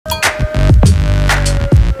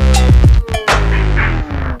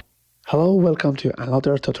Hello, welcome to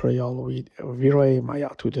another tutorial with Vray Maya.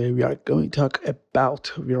 Today we are going to talk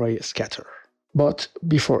about Vray Scatter. But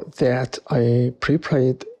before that, I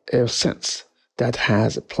prepared a sense that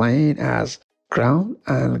has a plane as ground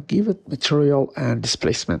and give it material and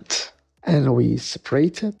displacement. And we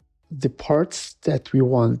separated the parts that we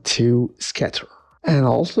want to scatter. And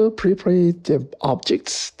also prepared the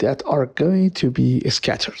objects that are going to be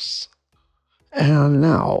scatters. And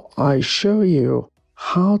now I show you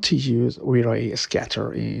how to use Vray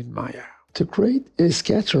Scatter in Maya. To create a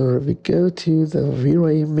scatter, we go to the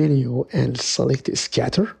Vray menu and select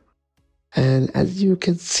Scatter. And as you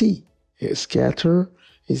can see, a scatter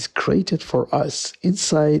is created for us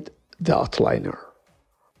inside the outliner.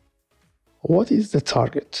 What is the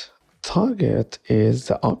target? Target is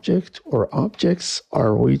the object or objects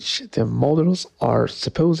are which the models are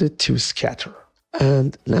supposed to scatter.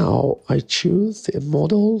 And now I choose the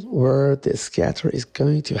model where the scatter is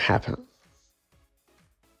going to happen.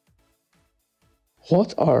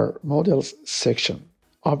 What are models section?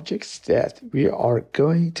 Objects that we are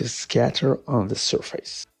going to scatter on the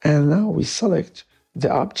surface. And now we select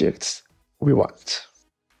the objects we want.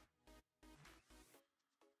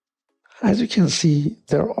 As you can see,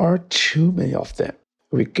 there are too many of them.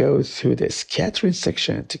 We go to the scattering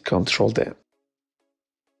section to control them.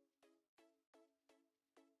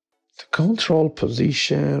 To control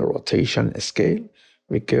position, rotation, and scale,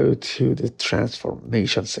 we go to the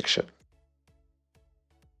transformation section.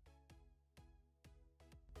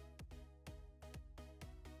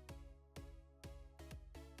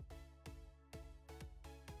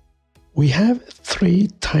 We have three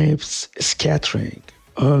types scattering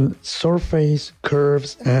on surface,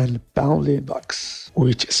 curves, and bounding box,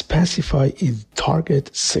 which specify in target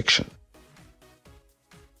section.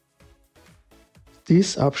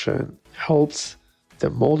 This option helps the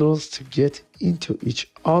models to get into each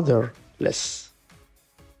other less.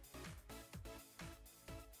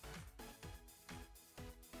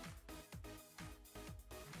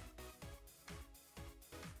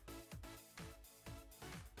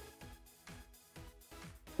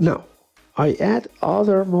 Now, I add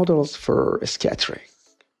other models for scattering.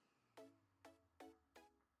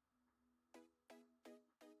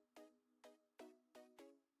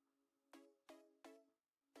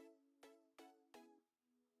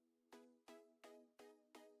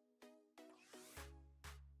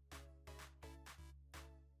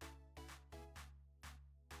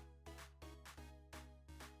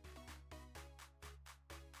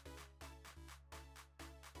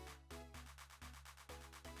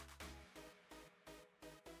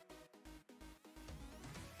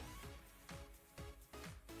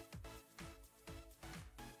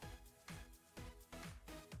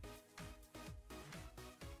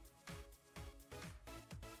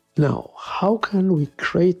 Now, how can we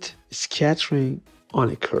create scattering on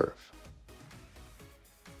a curve?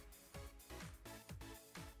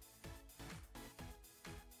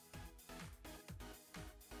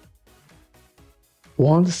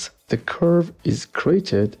 Once the curve is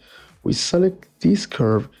created, we select this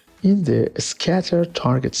curve in the Scatter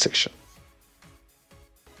Target section.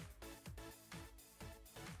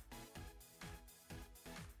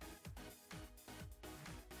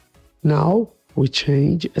 Now, we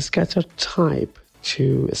change a scatter type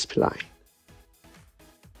to a spline.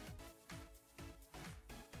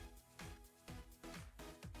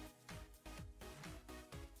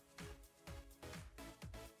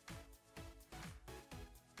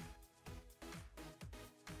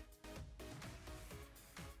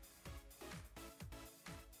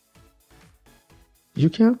 You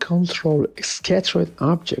can control scattered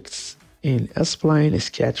objects in a spline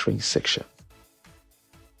scattering section.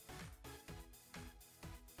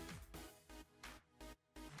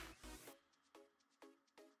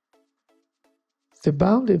 The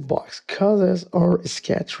bounding box causes our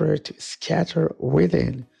scatterer to scatter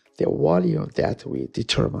within the volume that we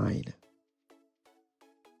determine.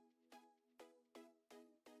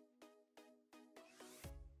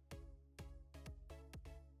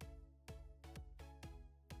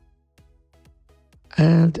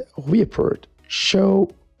 And viewport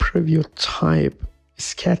show preview type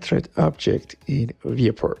scattered object in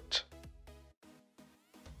viewport.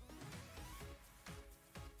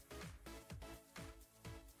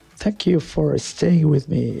 Thank you for staying with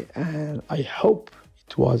me, and I hope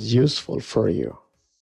it was useful for you.